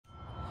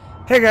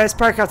Hey guys,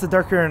 Park After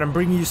Dark here, and I'm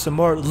bringing you some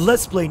more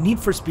Let's Play Need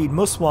for Speed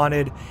Most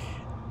Wanted.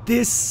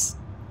 This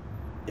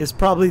is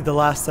probably the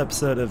last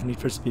episode of Need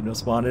for Speed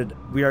Most Wanted.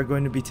 We are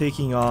going to be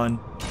taking on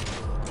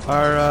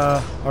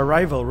our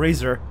rival,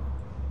 Razor.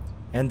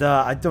 And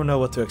I don't know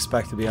what to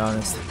expect, to be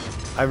honest.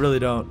 I really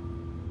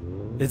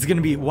don't. It's going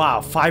to be, wow,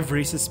 5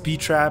 races,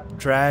 speed trap,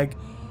 drag.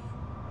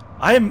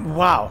 I'm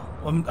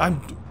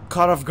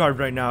caught off guard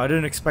right now. I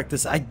didn't expect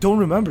this. I don't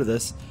remember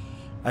this.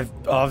 I've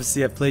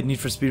played Need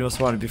for Speed Most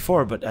Wanted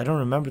before, but I don't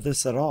remember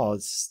this at all.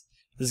 This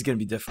is gonna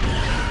be different.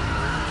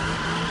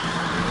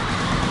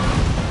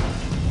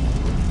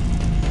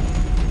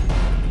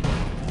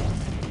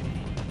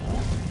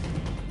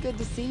 Good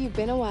to see you.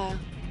 Been a while.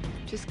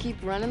 Just keep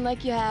running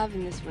like you have,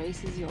 and this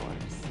race is yours.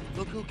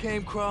 Look who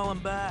came crawling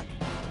back.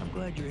 I'm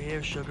glad you're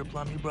here, Sugar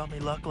Plum. You brought me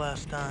luck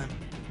last time.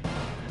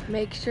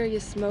 Make sure you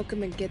smoke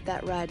him and get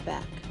that ride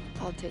back.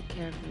 I'll take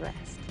care of the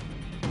rest.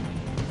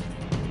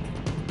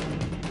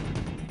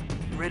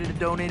 Ready to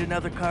donate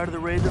another car to the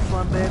Razor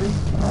Fund, baby?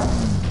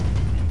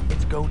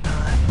 It's go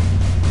time.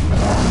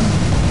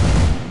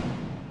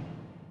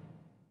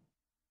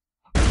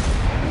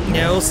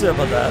 Yeah, we'll see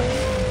about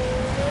that.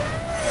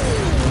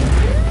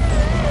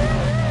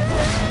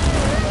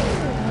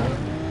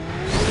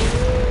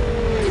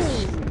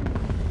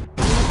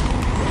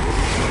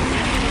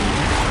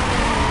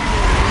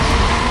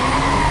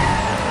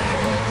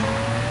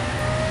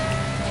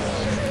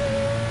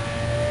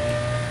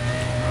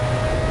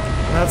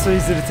 Not so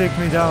easy to take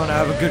me down. I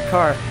have a good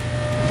car.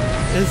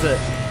 Is it?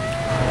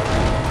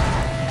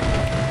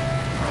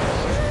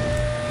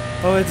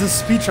 Oh, it's a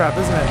speed trap,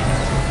 isn't it?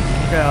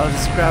 Okay, I'll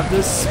just grab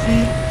this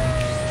speed.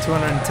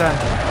 210.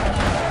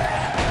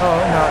 Oh,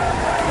 no.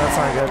 That's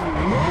not good.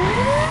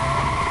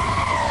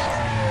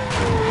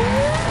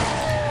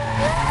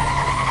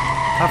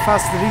 How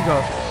fast did he go?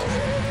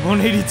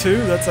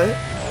 182? That's it?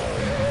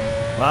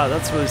 Wow,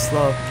 that's really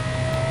slow.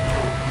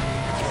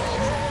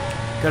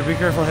 Gotta be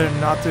careful here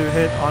not to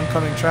hit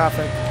oncoming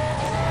traffic.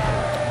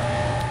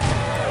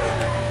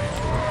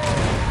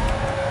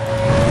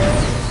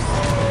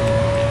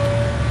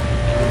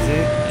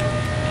 Easy.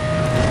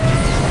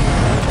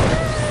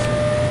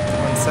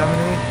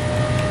 170.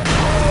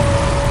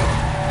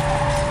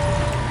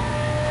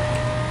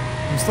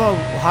 I'm still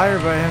higher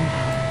by him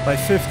by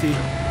 50,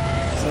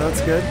 so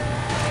that's good.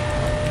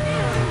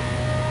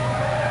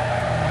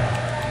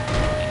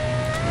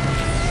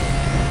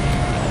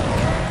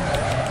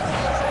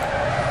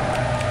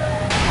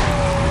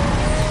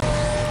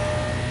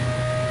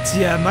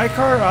 Yeah, my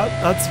car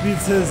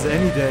outspeeds his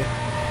any day.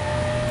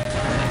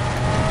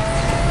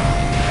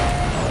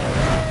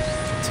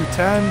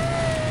 210.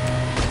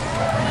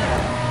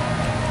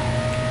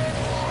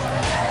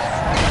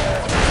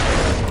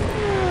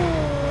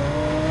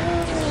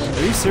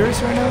 Are you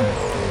serious right now?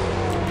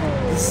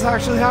 This is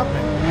actually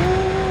happening.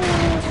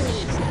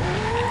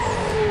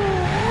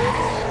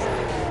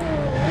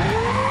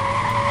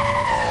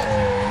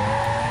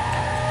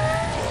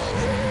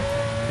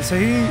 So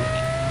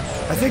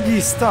I think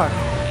he's stuck.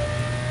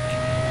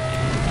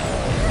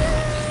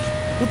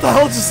 What the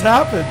hell just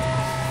happened?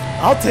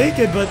 I'll take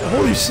it, but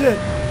holy shit.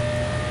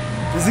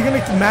 Is he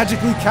gonna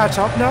magically catch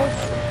up now?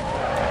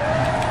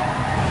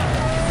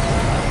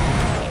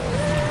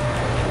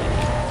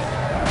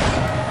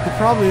 He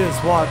probably is,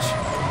 watch.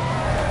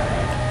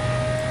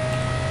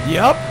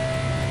 Yup.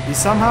 He's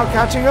somehow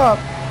catching up.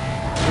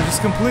 Which is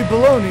complete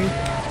baloney.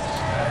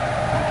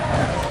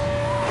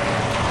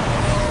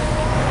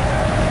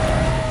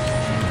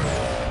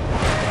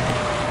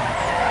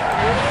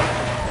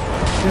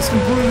 He's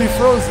completely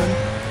frozen.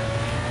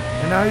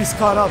 And now he's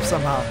caught up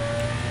somehow.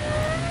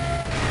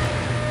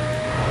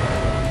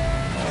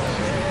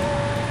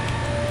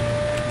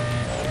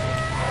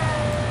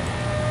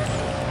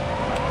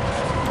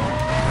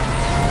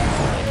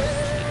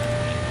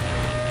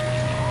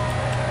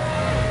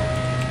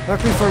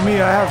 Luckily for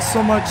me, I have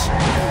so much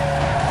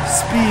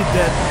speed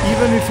that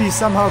even if he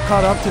somehow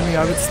caught up to me,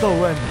 I would still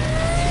win.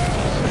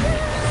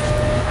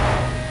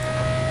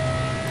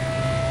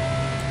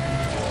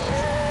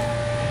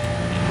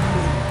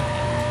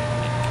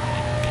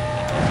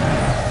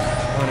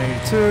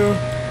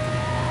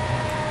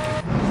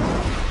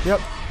 Yep.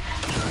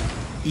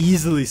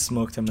 Easily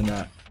smoked him in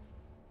that.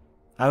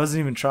 I wasn't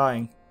even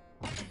trying.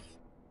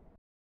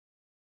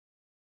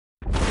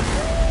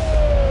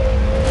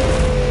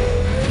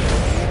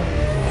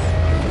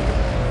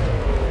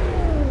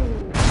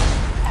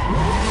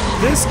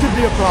 This could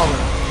be a problem.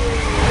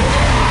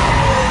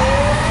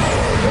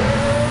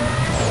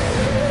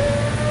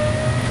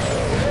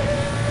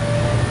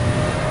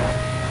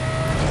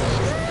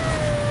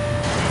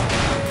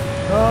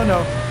 Oh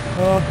no.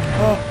 Oh.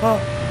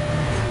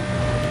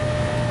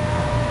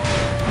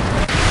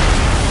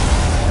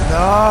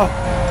 No.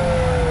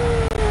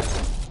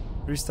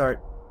 Restart.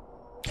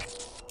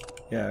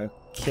 Yeah,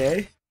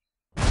 okay.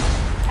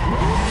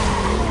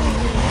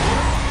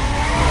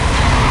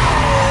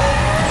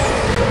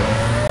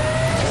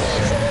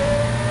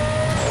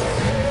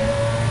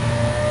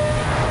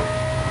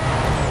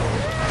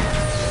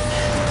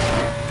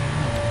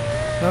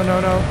 No, no,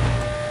 no.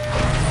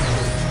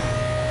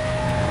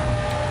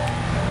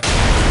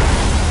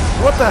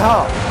 What the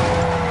hell?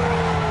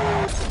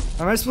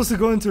 Am I supposed to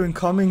go into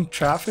incoming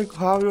traffic?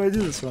 How do I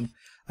do this one?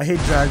 I hate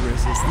drag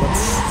races.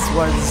 That's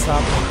why this is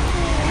happening.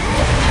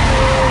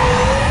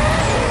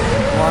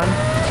 1,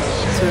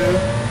 2,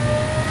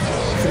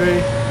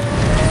 3,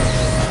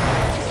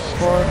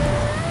 4.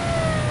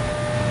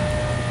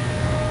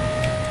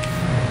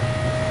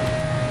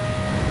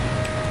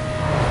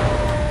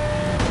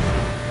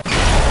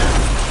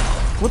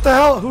 What the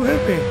hell? Who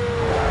hit me?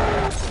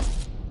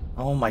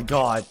 Oh my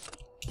god.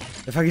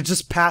 If I could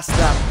just pass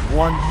that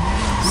one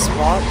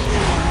spot.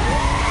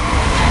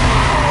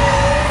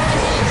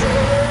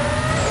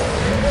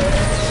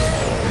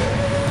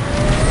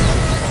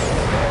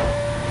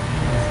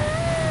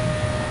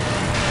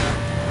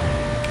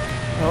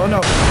 Oh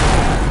no.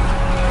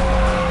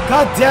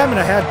 God damn it,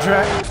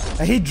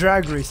 I hate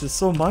drag races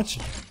so much.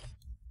 This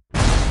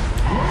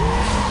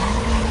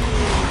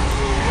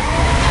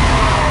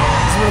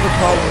is where the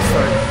problems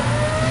start.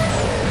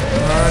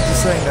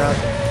 Just saying that.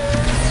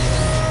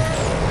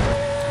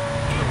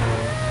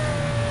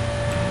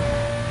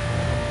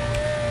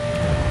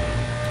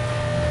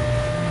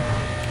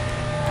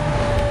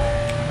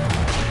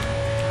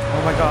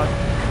 Oh my god.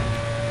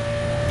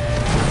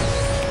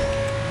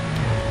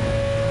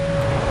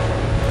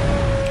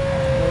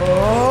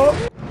 Oh.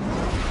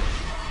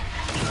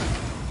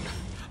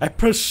 I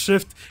pressed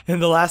shift in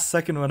the last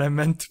second when I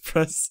meant to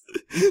press.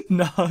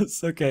 No,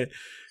 it's okay.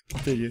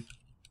 Continue.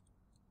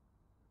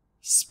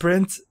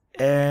 Sprint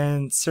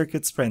and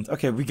circuit sprint.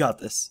 Okay, we got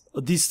this.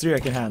 These three I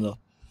can handle.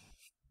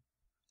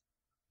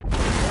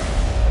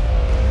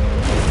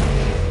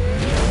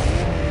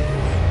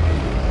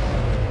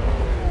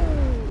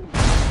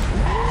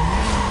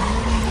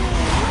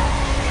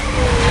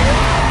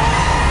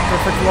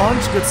 Perfect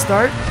launch, good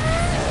start.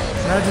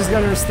 Now I just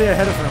gotta stay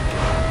ahead of him.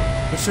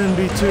 It shouldn't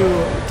be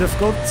too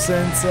difficult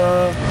since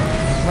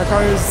my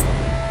car is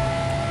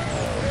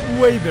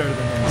way better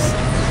than his.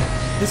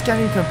 This can't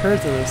even compare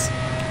to this.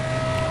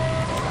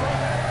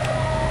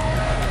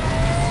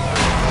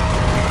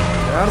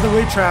 Get out of the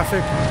way,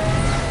 traffic.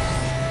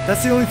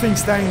 That's the only thing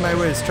standing in my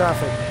way is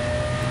traffic.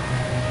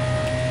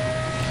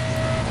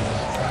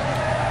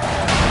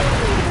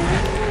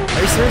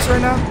 Are you serious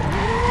right now?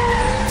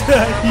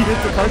 He hit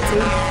the car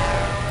too.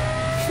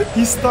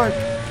 He's stuck.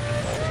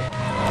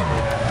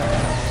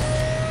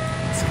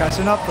 It's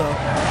catching up though.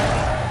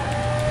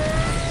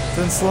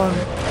 Didn't slow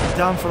him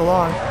down for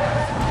long.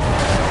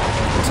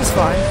 Which is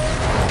fine.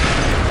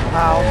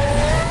 Ow.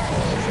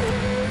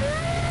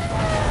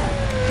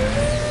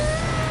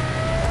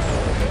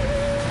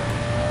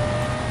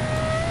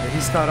 Yeah,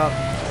 he's caught up.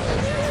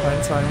 It's fine,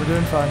 it's fine. We're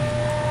doing fine.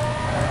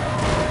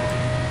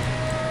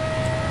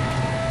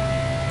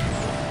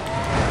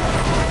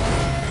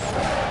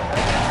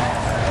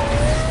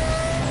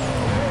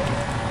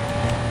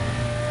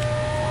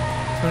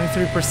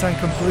 %,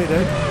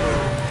 completed.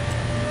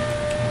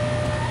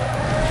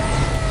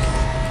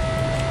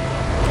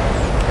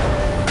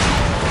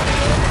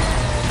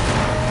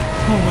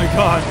 Oh my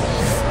god,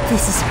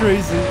 this is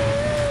crazy.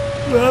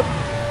 Yep.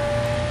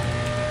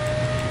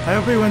 I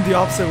hope he went the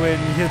opposite way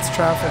and he hits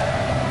traffic.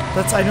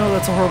 I know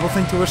that's a horrible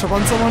thing to wish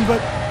upon someone,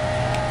 but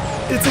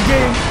it's a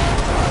game.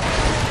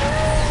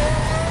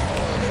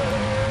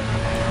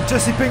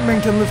 Jesse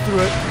Pinkman can live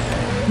through it.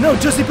 No,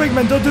 Jesse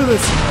Pinkman, don't do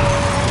this.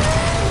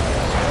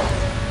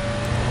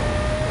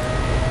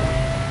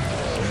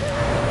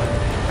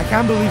 I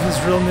can't believe his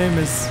real name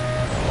is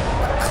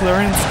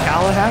Clarence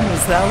Callahan.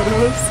 Is that what it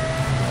was?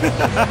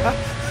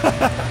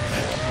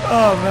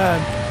 Oh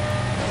man,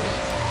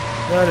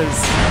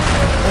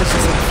 that's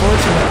just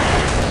unfortunate.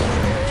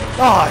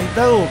 Oh,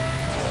 that little.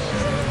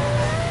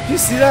 Did you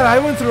see that? I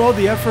went through all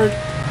the effort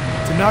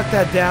to knock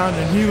that down,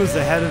 and he was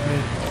ahead of me.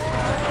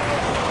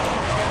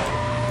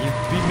 You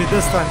beat me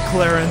this time,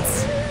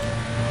 Clarence.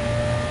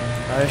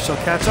 I shall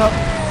catch up.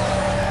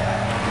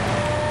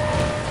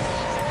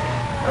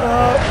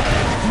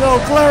 No,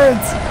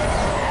 Clarence!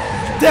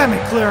 Damn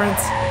it,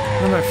 Clarence!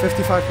 I'm at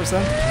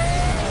 55%.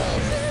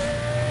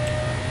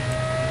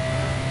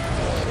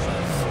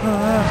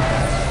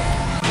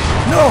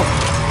 No!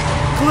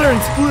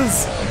 Clarence,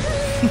 please!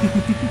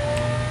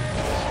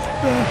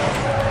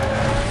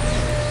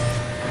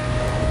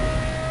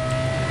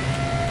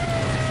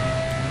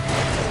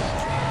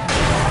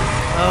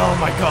 Oh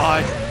my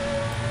god.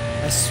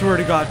 I swear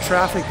to god,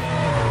 traffic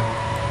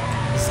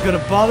is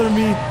gonna bother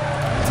me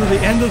till the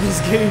end of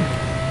this game.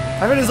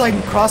 I mean, it's like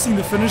crossing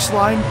the finish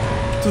line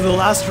to the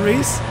last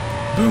race.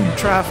 Boom,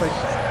 traffic.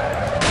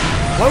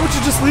 Why would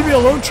you just leave me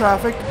alone,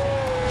 traffic?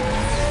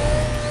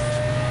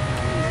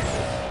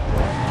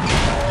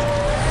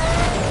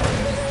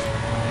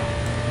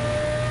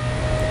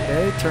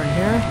 Okay, turn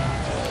here.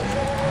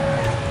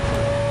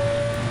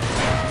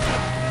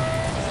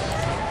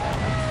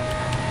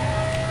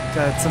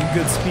 Got some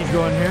good speed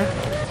going here.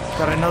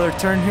 Got another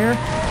turn here.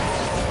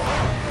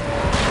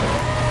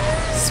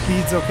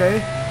 Speed's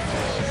okay.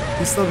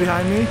 He's still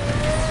behind me.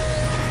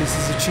 This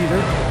is a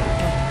cheater.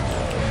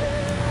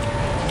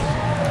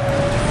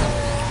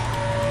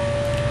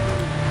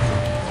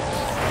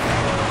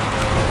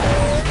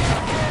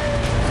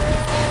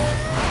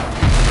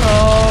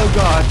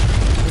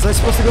 I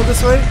supposed to go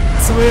this way?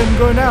 It's the way I'm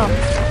going now.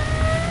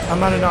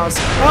 I'm out of nose.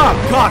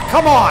 Oh god,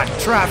 come on,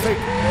 traffic.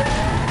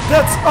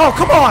 That's, oh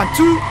come on,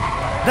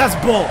 that's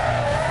bull.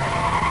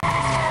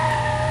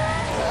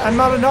 I'm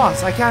out of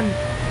nose. I can't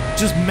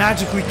just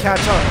magically catch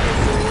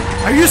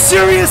up. Are you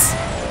serious?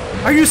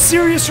 Are you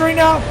serious right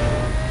now?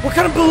 What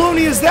kind of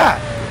baloney is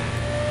that?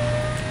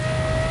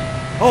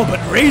 Oh, but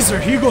Razor,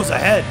 he goes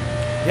ahead.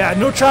 Yeah,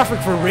 no traffic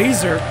for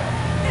Razor. Okay,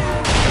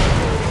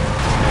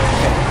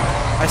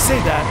 I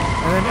say that,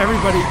 and then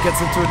everybody gets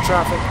into a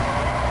traffic.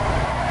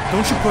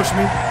 Don't you push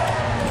me.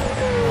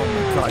 Oh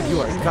my god,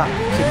 you are gotta be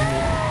kidding me.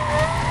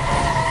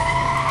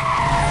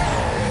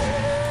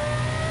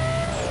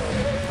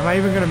 Am I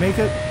even gonna make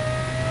it?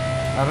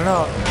 I don't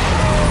know.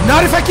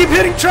 Not if I keep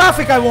hitting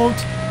traffic, I won't.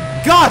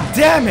 God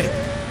damn it.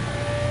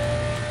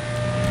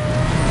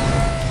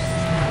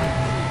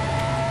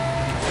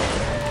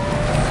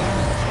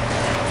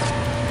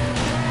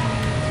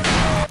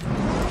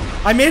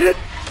 I made it?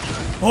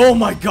 Oh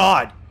my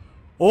god.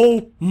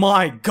 Oh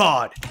my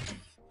god.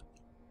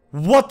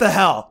 What the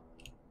hell?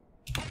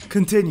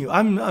 Continue.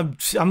 I'm a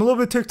little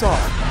bit ticked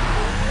off.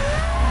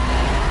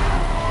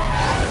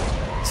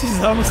 Jesus,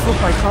 I almost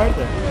flipped my car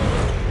there.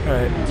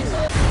 Alright.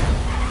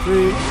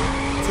 3,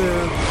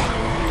 2.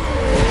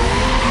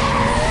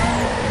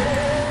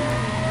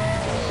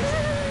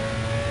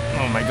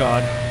 Oh my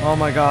god. Oh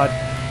my god.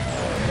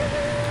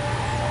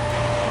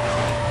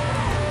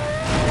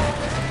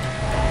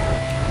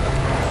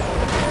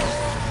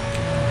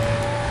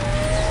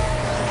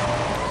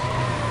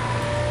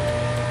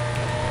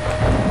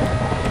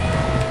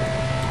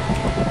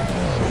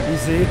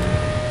 Easy.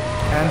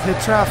 And hit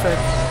traffic.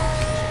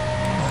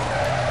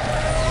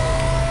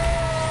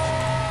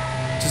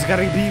 Just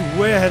gotta be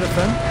way ahead of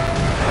him.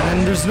 And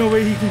then there's no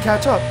way he can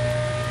catch up.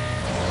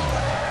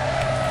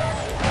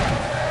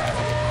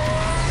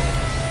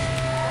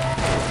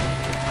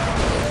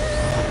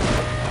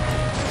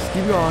 Just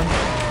keep going.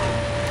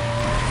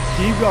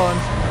 Keep going.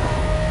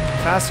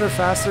 Faster,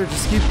 faster.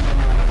 Just keep...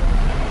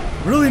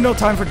 Really no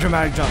time for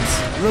dramatic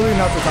jumps. Really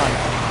not the time.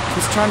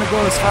 Just trying to go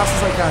as fast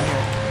as I can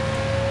here.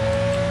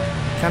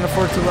 Can't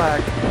afford to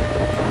lag.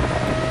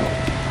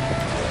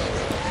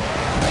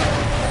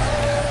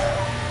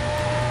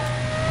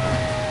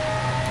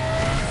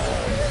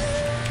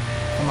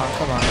 Come on,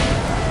 come on.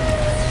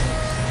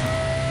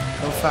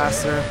 Go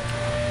faster.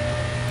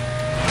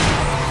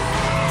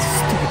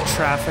 Stupid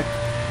traffic.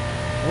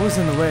 What was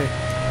in the way?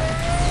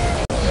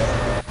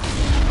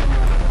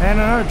 And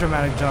another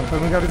dramatic jump,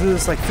 and we gotta do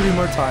this like 3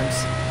 more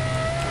times.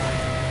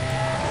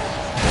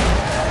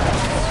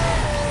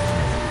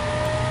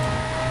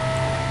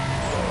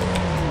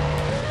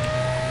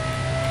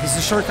 There's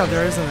a shortcut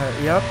there, isn't there?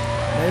 Yep,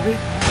 maybe.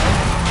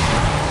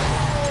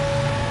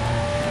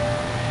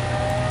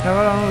 No,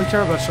 I don't really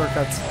care about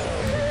shortcuts.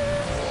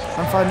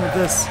 I'm fine with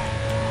this.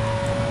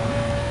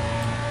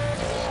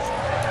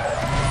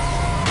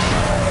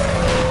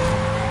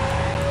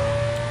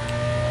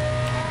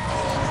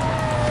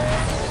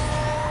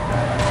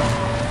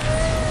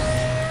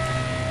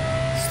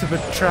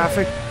 Stupid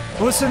traffic.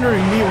 What's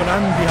hindering me when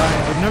I'm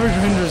behind? It never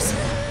hinders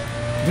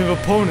the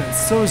opponents,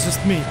 so it's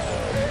just me.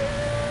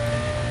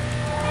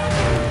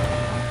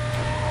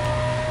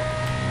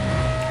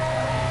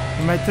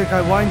 You might think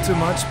I whine too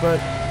much, but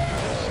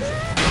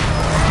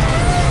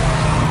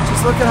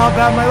just look at how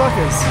bad my luck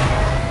is.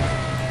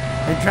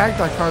 I dragged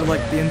that car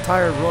like the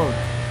entire road.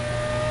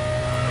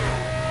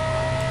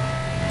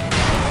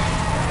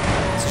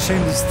 It's a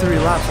shame these 3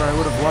 laps or I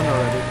would have won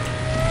already.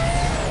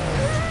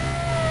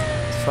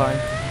 It's fine.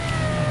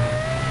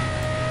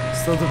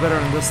 Still do better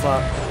in this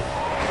lap.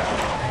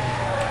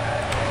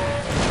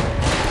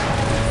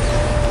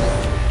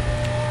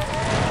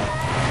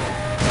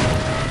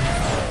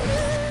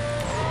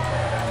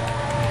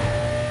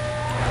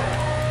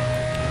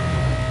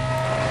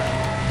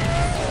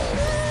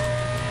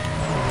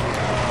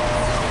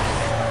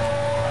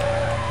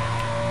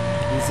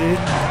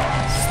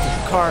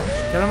 Stupid car.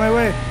 Get out of my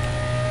way.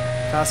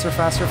 Faster,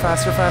 faster,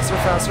 faster, faster,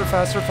 faster,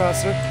 faster,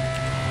 faster.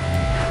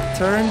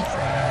 Turn.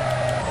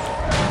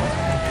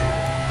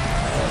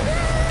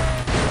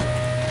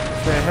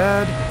 Stay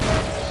ahead.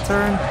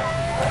 Turn.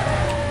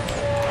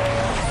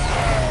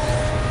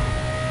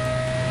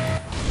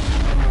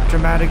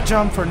 Dramatic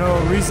jump for no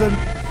reason.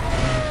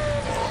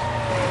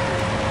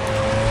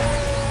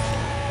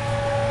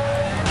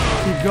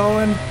 Keep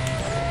going.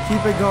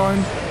 Keep it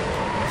going.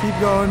 Keep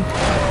going.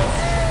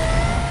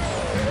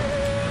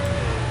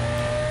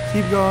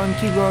 Keep going,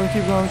 keep going,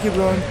 keep going, keep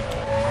going.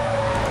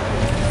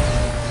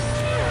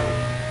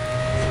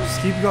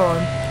 Just keep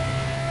going.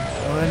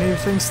 Don't let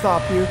anything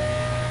stop you.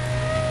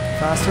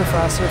 Faster,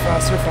 faster,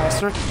 faster,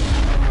 faster.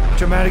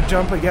 Dramatic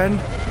jump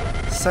again.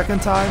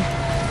 Second time.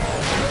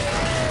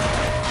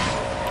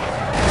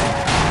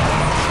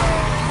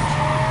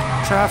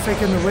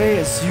 Traffic in the way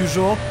as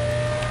usual.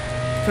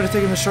 Could have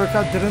taken the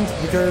shortcut, didn't,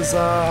 because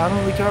I don't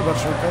really care about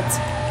shortcuts.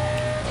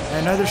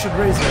 And neither should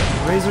Razor.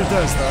 Razor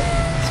does though,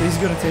 so he's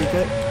gonna take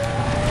it.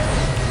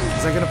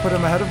 Is that gonna put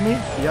him ahead of me?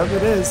 Yep,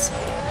 it is.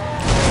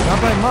 Not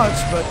by much,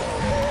 but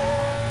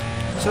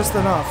Just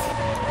enough.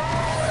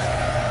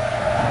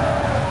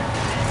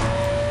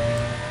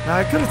 Now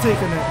I could have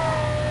taken it,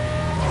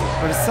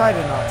 but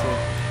decided not to.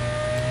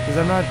 Because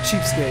I'm not a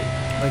cheapskate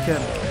like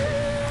him.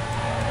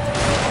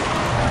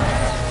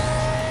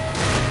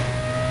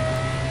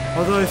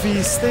 Although if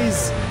he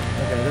stays...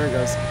 Okay, there he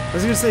goes. I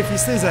was gonna say, if he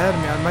stays ahead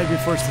of me, I might be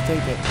forced to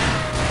take it.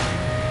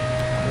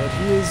 But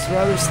he is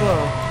rather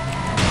slow.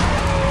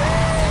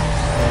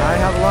 And I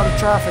have a lot of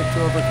traffic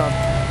to overcome.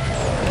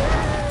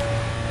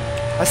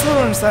 I still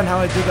don't understand how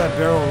I did that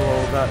barrel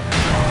roll. That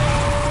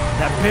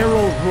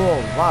barrel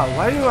roll. Wow,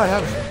 why do I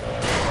have...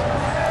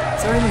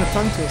 It's not even a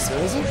tongue twister,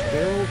 is it?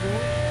 Barrel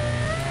roll?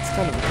 It's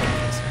kind of a tongue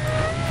twister.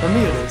 For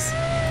me it is.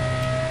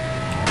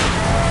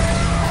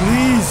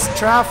 Please,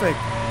 traffic!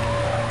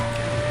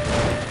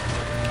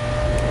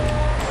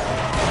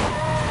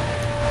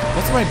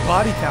 What's my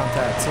body count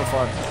at so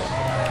far?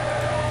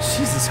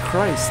 Jesus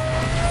Christ.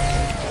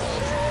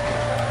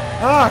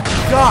 Ah,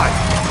 God!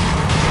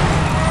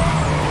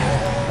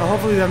 Well,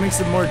 hopefully that makes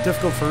it more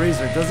difficult for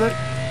Razor, does it?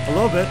 A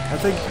little bit. I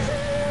think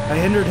I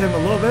hindered him a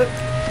little bit.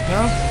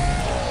 No?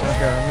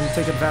 Okay, I'm going to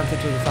take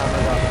advantage of the time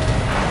I got.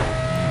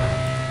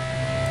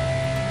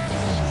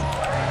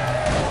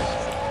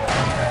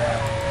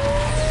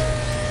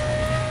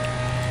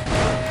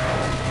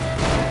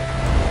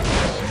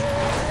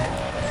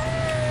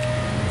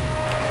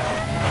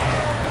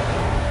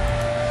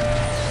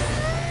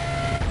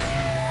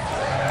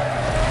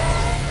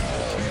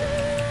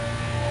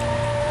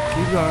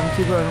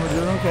 Keep going, we're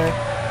doing okay.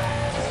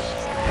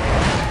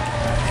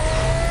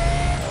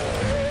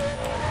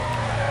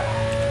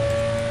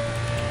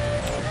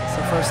 So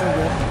far so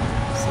good.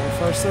 So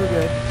far so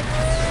good.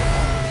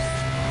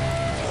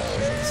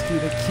 Just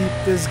gonna keep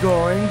this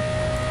going.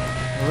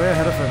 We're way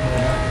ahead of him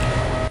right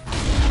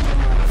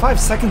now. 5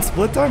 second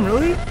split time,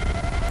 really?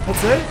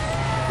 That's it? I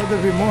thought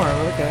there'd be more,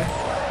 but okay.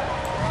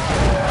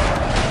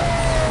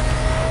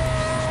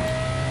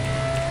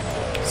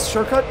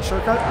 Shortcut,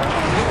 shortcut.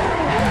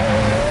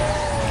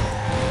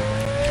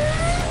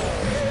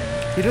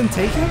 He didn't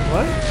take it?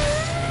 What?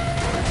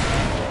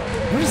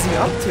 What is he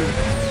up to?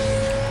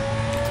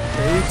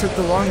 Okay, he took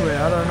the long way.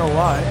 I don't know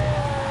why.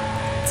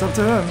 It's up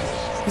to him.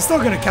 He's still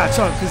gonna catch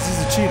up because he's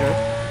a cheater.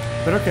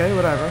 But okay,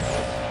 whatever.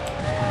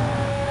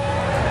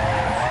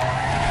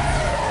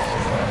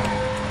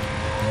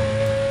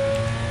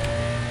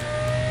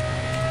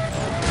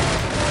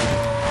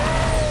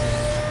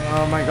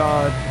 Oh my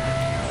god.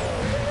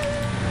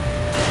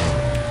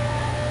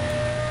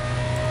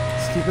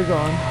 Let's keep it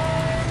going.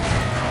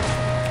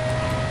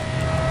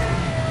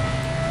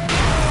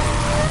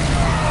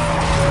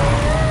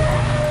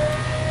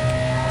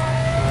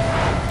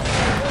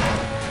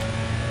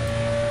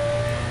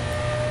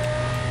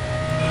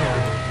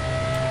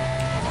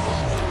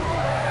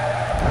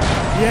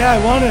 Yeah, I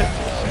want it!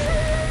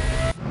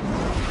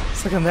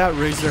 Let's look on that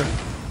Razor.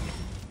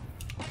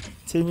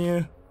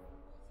 Continue.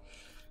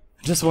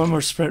 Just one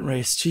more sprint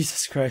race.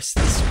 Jesus Christ,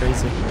 this is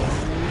crazy.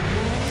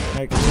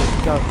 Alright,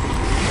 go.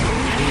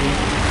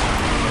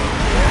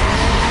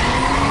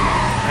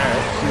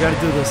 Alright, we gotta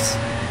do this.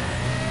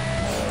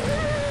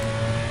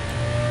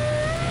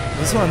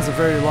 This one's a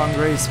very long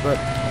race, but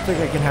I think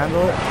I can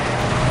handle it.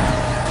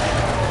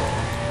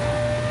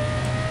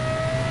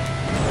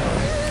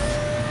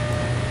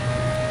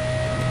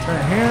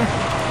 Turn here.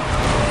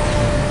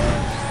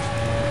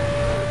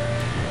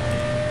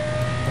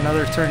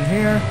 Another turn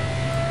here.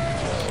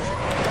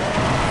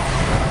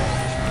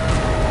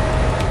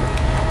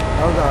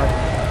 Oh god.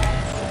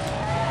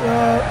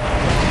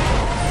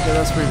 Yeah,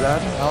 that's pretty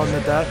bad. I'll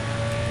admit that.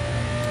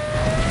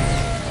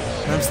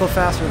 And I'm still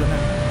faster than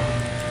him.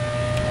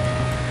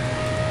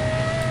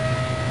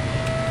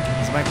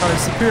 So my car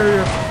is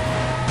superior.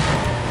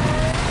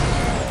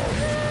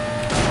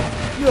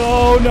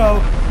 No,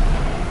 no.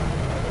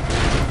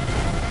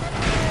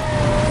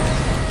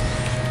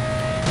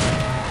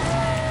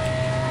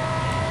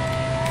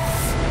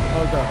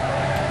 Oh god.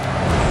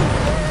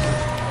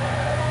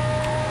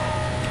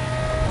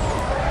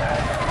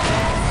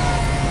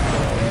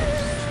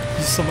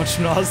 There's so much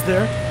NOS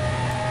there.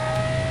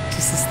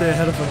 Just to stay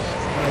ahead of him.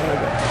 Oh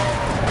god.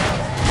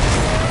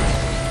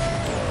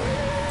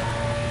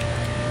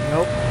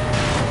 Nope.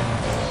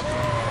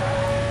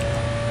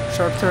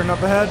 Sharp turn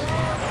up ahead.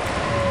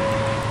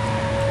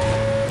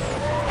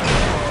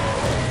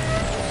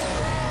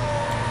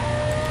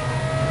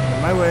 Get out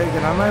of my way,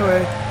 get out of my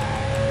way.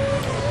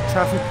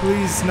 Traffic,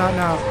 please, not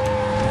now.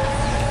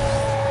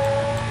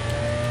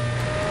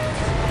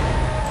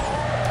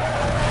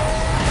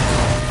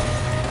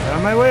 Get out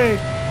of my way.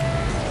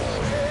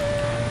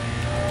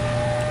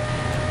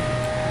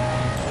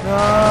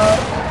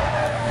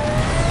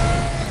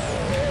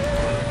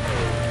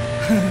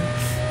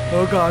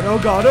 Oh god, oh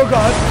god, oh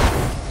god.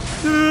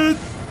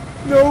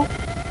 No.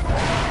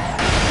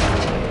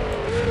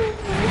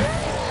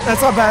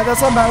 That's not bad,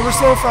 that's not bad. We're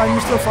still fine,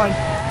 we're still fine.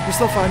 We're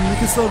still fine. We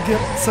can still get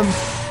some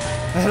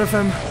ahead of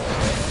him.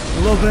 A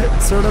little bit,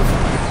 sort of.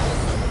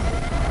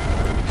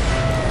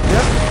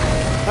 Yep.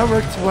 That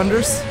worked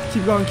wonders.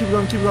 Keep going, keep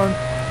going, keep going.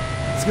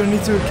 He's gonna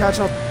need to catch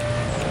up.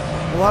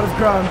 A lot of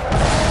ground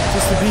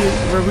just to be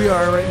where we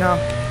are right now.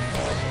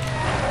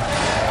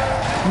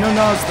 No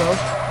nods though.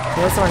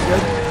 So that's not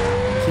good.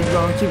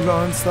 Keep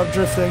going, stop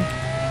drifting.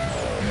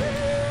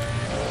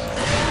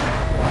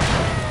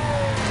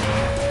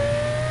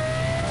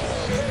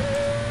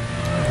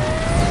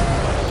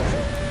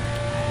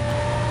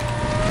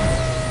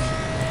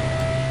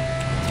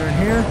 Turn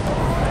here.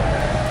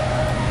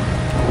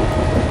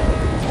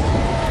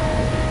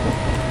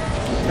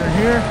 Turn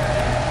here.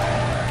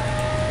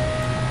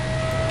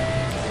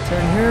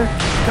 Turn here.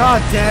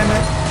 God damn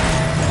it.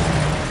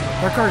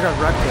 That car got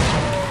wrecked.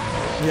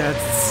 Yeah,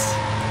 it's...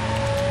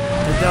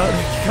 I doubt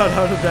it got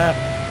out of that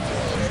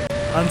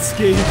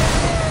unscathed.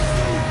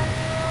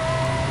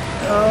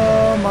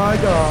 Oh my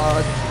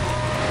god.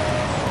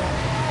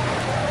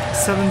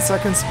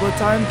 7-second split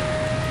time.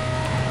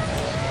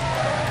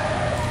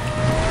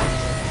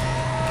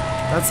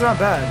 That's not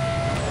bad.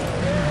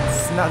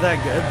 It's not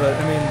that good, but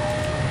I mean,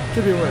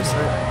 could be worse,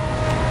 right?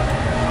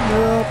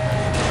 Yep.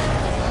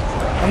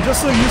 I'm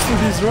just so used to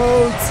these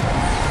roads.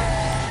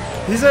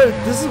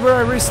 This is where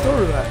I raced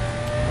Toru at.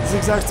 This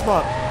exact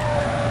spot.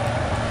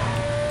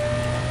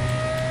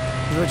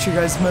 This is what you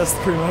guys missed,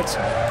 pretty much.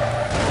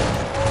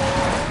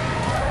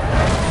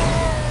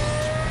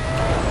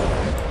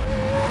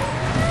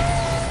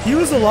 He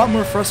was a lot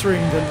more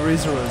frustrating than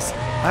Razor was.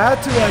 I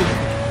had to like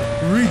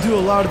redo a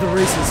lot of the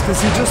races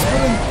because he just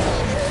wouldn't.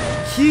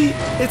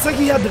 It's like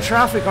he had the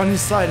traffic on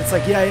his side. It's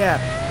like yeah,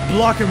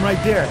 block him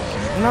right there.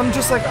 And I'm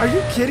just like, are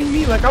you kidding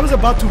me? Like I was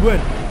about to win,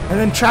 and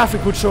then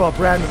traffic would show up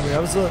randomly.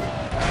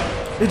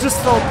 It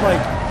just felt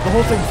like the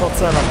whole thing felt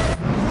set up.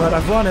 But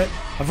I've won it.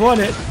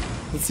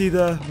 Let's see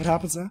what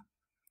happens now.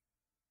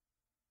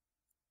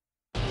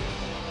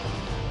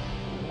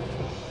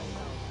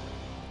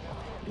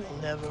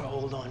 You'll never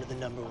hold on to the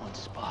 #1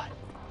 spot.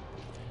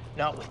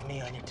 Not with me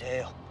on your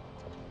tail.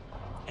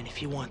 And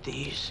if you want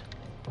these,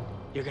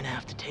 you're gonna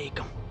have to take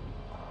them.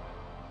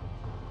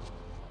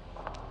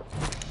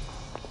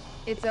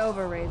 It's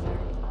over, Razor.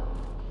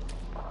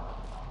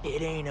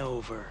 It ain't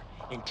over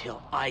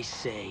until I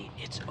say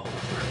it's over.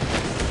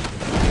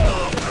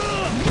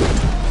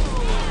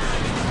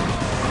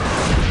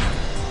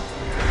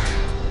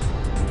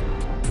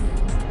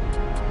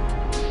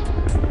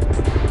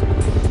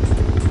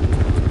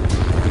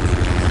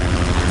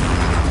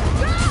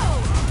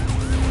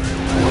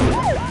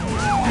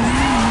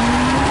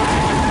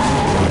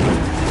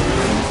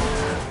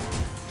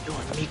 You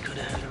and me could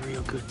have had a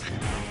real good thing.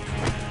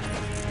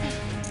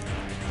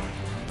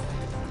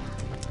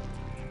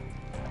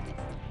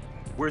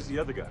 Where's the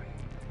other guy?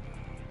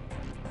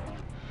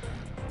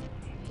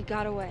 He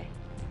got away.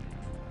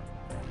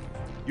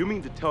 You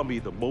mean to tell me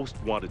the most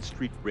wanted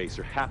street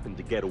racer happened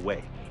to get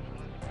away?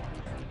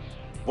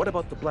 What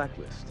about the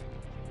Blacklist?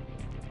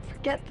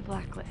 Forget the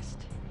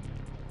Blacklist.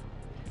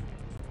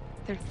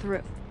 They're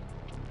through.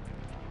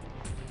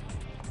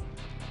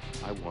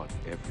 I want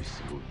every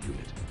single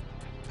unit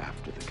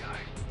after the guy.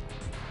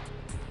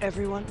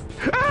 Everyone?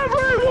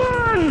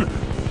 Everyone!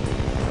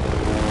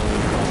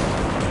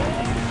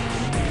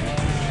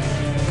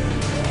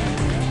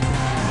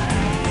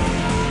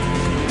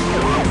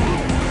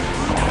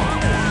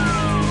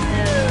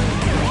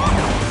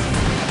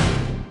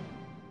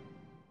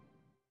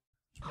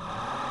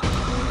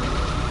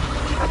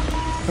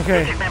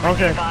 Okay.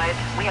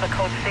 We have a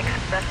code 6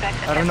 suspect.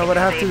 I don't know what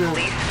I have to do.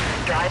 Police.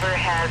 Driver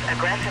has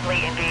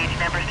aggressively engaged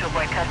members to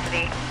avoid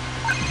custody.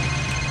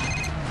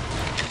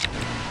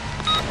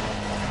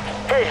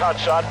 Hey,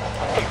 Hotshot.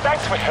 Hey,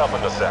 thanks for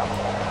helping us out.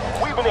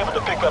 We've been able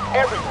to pick up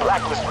every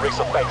Blacklist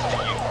racer thanks to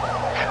you.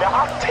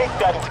 Now, I'll take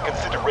that into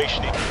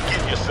consideration if you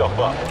give yourself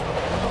up.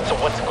 So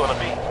what's it gonna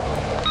be?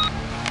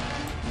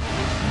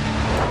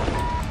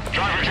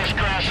 Driver just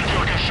crashed into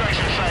a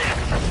construction site.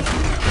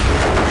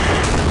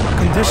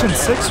 Condition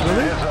 6,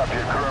 really? Heads up,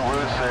 your current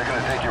routes are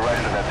going to take you right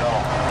into that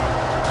tunnel.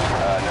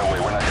 No way,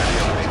 we're not going to be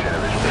able to maintain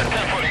a visual.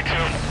 1042.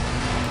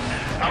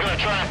 I'm going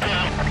to try and pin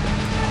him.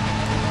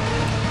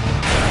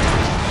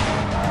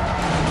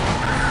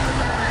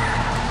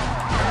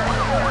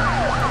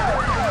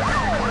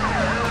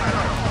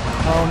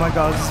 Oh my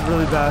god, this is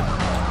really bad.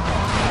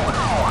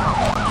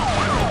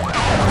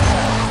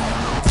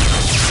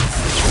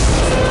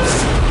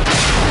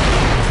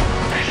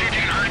 ACT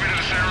can hurry me to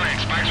the center lane.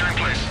 Spikes are in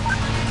place.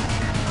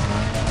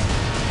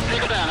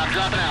 Take it down, I'm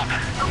dropping out.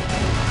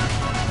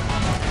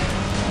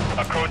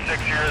 A code 6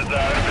 here is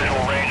out of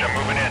visual range, I'm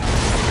moving in.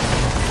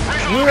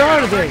 Where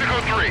are they?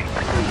 Code 3.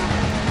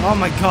 Oh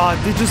my god,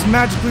 they just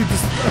magically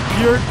just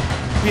appeared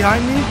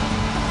behind me?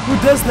 Who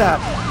does that?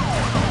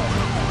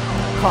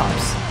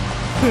 Cops.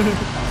 There's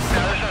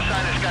no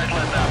sign this guy's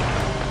letting out.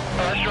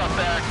 Let's drop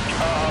back.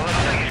 Let's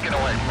take he's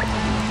getting away.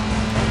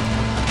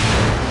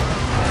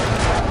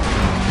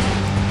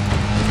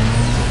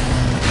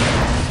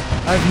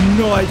 I have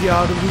no idea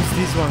how to lose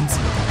these ones.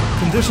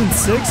 Condition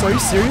 6? Are you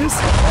serious?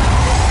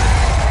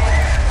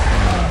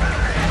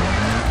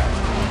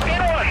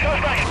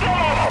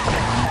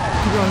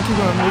 Keep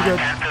going, we're good.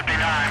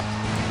 1059.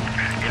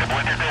 Get a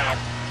point to do.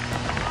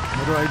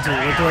 What do I do?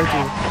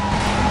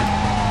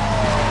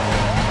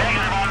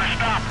 Negative,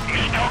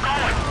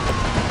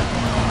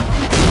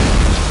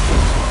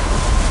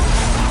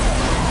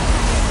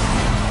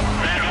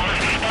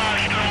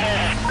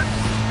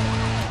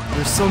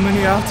 so many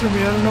after me,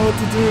 I don't know what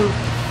to do.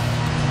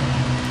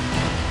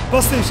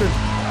 Bus station.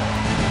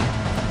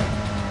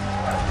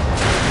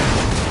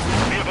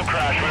 Vehicle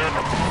crash, man.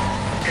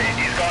 Okay,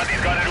 he's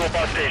gone into a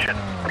bus station.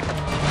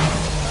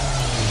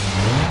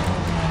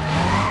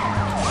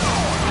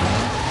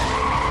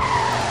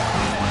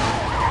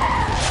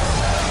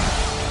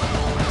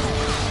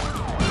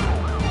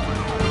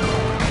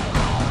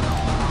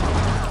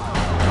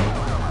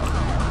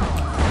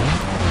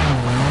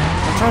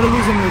 Try to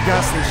lose him to the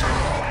gas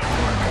station.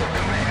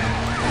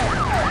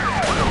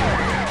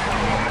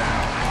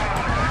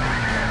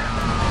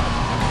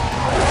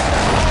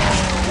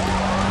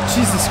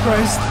 Jesus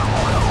Christ.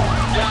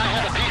 Yeah, I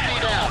have a PC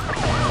down.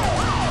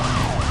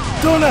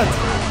 Donut!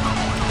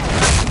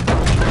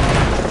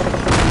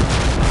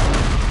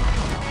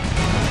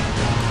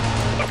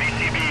 A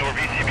VCB, we're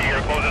VCB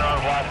here, closing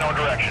on blast, no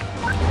direction.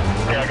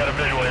 Okay, I got a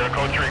visual here,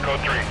 code 3, code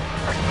 3.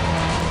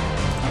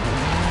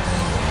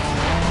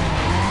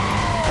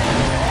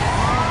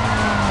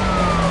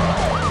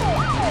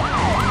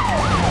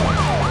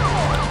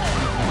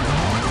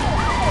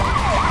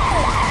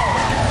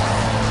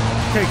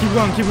 Okay, keep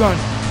going, keep going.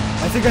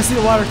 I think I see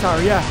the water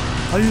tower, yeah.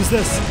 I'll use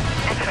this.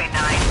 X-ray 9,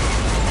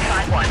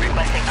 5-1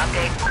 requesting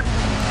update.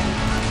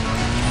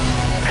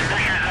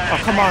 Oh,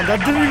 come on, that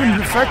didn't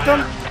even affect them?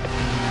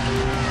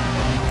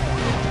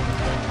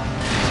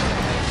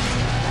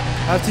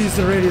 I have to use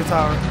the radio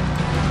tower.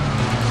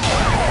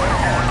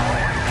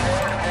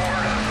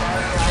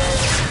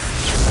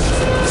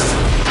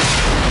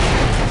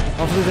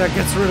 Hopefully that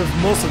gets rid of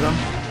most of them.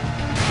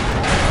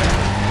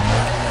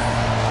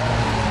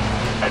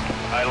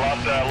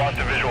 I lost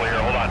a visual here,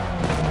 hold on.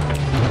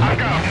 I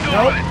got him, still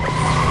Nope. on it.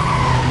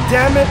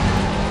 Damn it!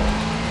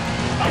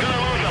 I'm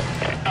gonna lose him.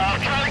 I'm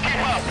trying to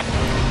keep up.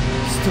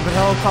 Stupid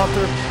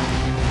helicopter.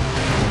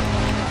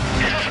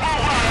 He's a small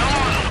one, I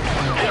lost him.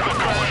 Vehicle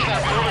crash,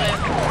 not moving in.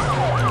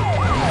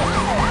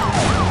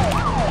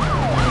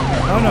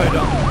 Oh no, you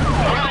don't.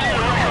 I'm gonna need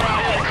to rush around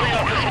here to clean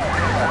up this.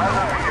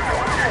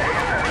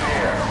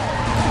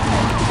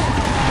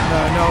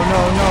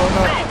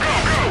 No.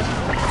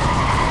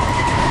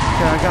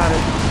 Okay, I got it.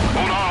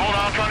 Hold on,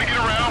 I'm trying to get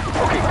around.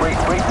 Okay, break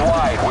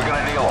wide. We're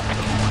gonna nail him.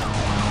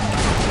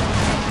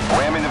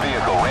 Ramming the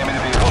vehicle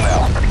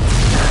now.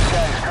 This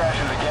guy is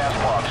crashing the gas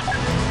pumps.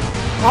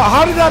 Oh,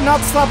 how did that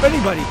not stop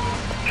anybody?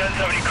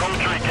 1070 code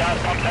 3, gas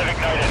pumps have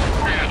ignited.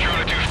 Yeah,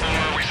 Charlie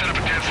 2-4, we set up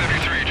a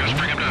 1073, just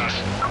bring him to us.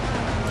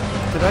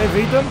 Did I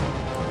evade them?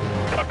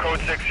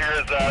 Code 6 here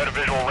is out of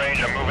visual range,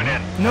 I'm moving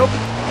in. Nope.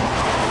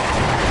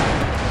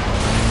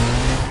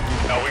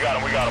 No, we got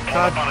him, pull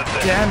God up on his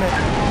 6. damn it.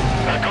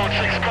 Code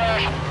 6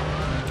 crash.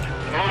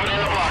 Moving in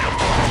to block him.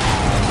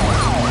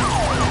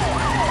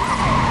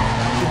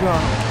 Keep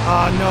going.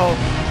 Ah, no.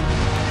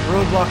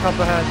 Roadblock up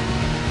ahead.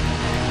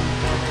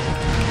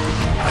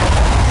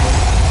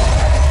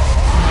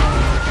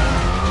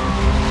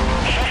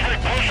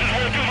 Suspect pushed his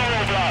way through the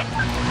roadblock.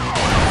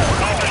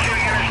 Officer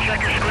units, check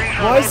your screens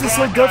for Why is this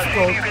so roadblock.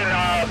 difficult? You can,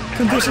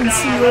 Condition down,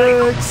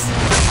 CX.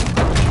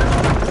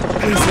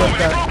 Please let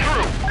that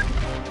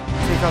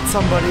take out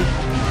somebody.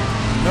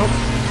 Nope.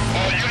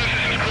 All units,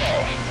 this is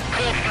Crawl.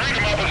 Code 3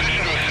 to my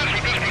position to assist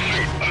with this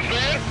pursuit.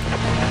 Understand?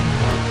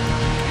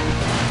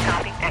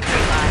 Copy.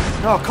 X-ray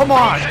 5. No, come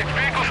on.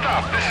 Vehicle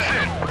stop. This is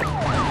it.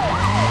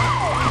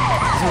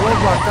 There's a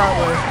roadblock that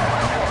way.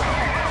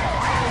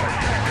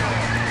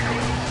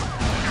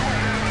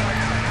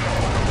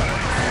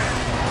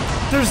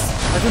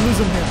 I can lose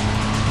him here.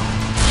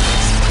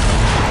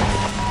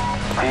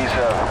 He's,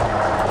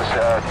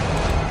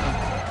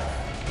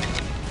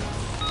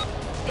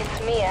 It's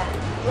Mia.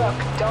 Look,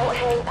 don't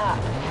hang up.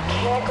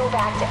 Can't go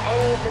back to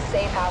any of the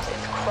safe houses.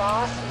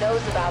 Cross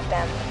knows about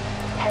them.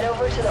 Head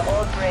over to the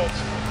old bridge.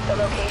 The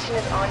location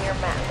is on your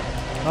map.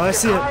 Oh, I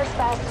see it. Your car's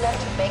fast enough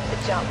to make the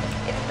jump.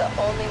 It's the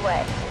only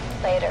way.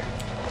 Later.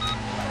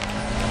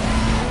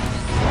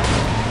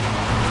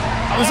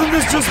 Isn't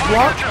this just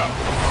blocked?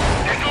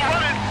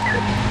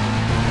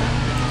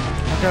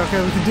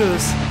 Okay, we can do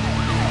this.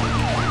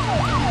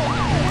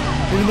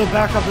 Even though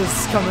backup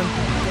is coming,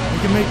 we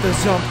can make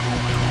this jump.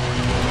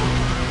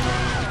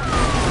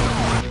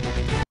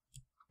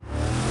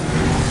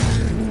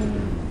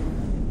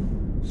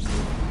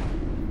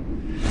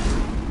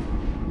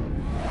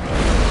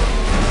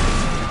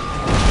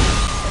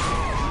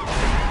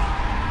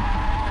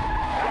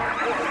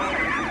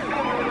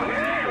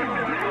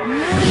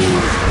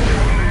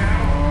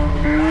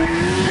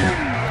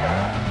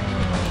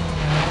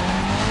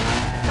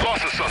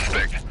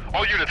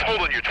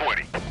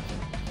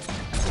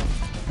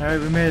 Alright,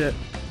 we made it.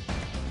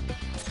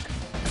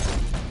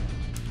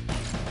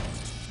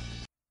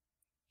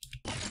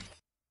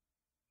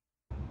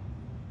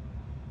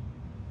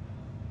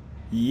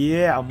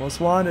 Yeah,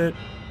 most wanted.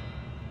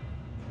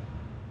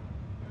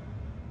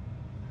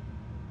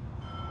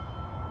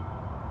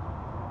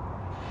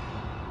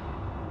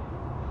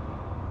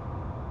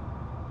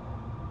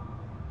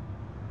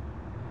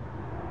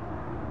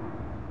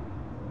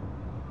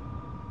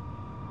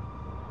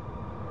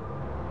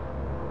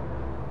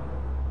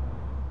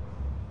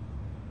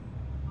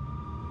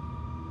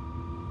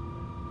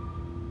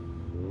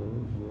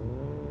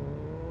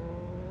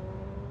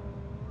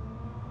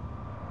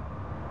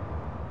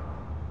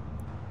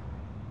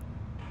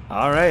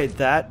 Alright,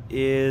 that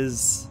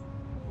is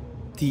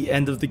the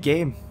end of the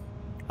game.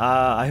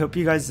 I hope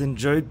you guys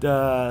enjoyed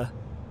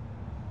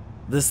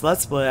this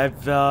Let's Play.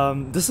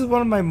 This is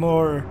one of my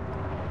more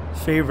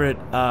favorite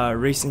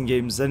racing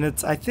games, and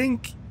I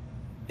think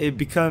it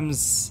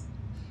becomes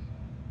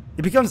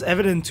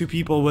evident to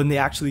people when they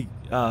actually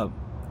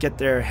get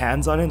their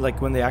hands on it,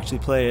 like when they actually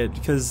play it,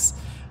 because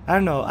I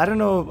don't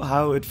know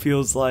how it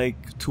feels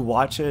like to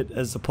watch it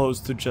as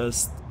opposed to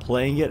just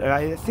playing it.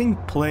 I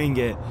think playing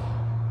it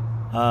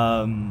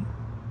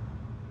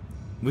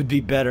would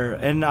be better,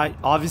 and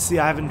obviously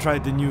I haven't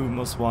tried the new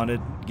Most Wanted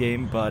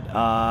game, but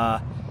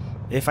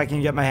if I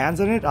can get my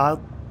hands on it,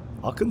 I'll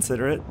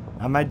consider it.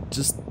 I might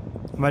just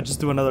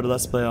do another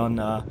Let's Play on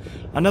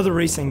another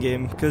racing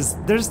game, because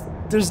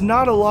there's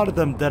not a lot of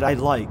them that I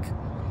like.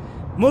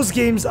 Most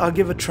games I'll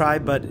give a try,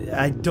 but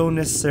I don't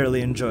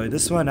necessarily enjoy.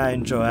 This one I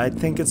enjoy. I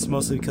think it's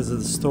mostly because of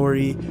the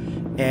story,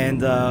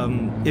 and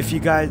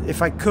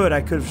if I could,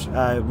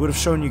 I would have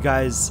shown you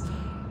guys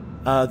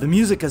the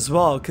music as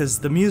well, because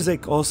the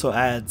music also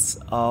adds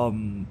a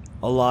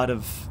lot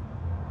of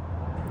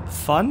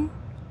fun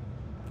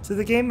to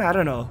the game. I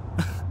don't know.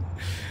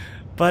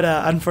 But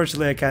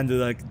unfortunately I can't do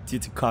that due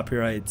to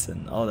copyrights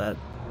and all that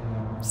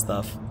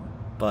stuff.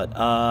 But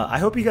I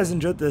hope you guys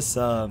enjoyed this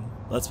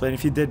Let's Play, and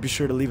if you did, be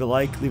sure to leave a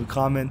like, leave a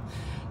comment,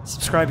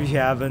 subscribe if you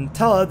haven't,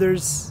 tell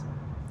others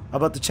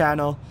about the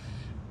channel,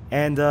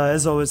 and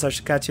as always, I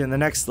shall catch you in the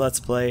next Let's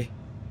Play.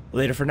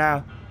 Later for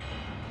now.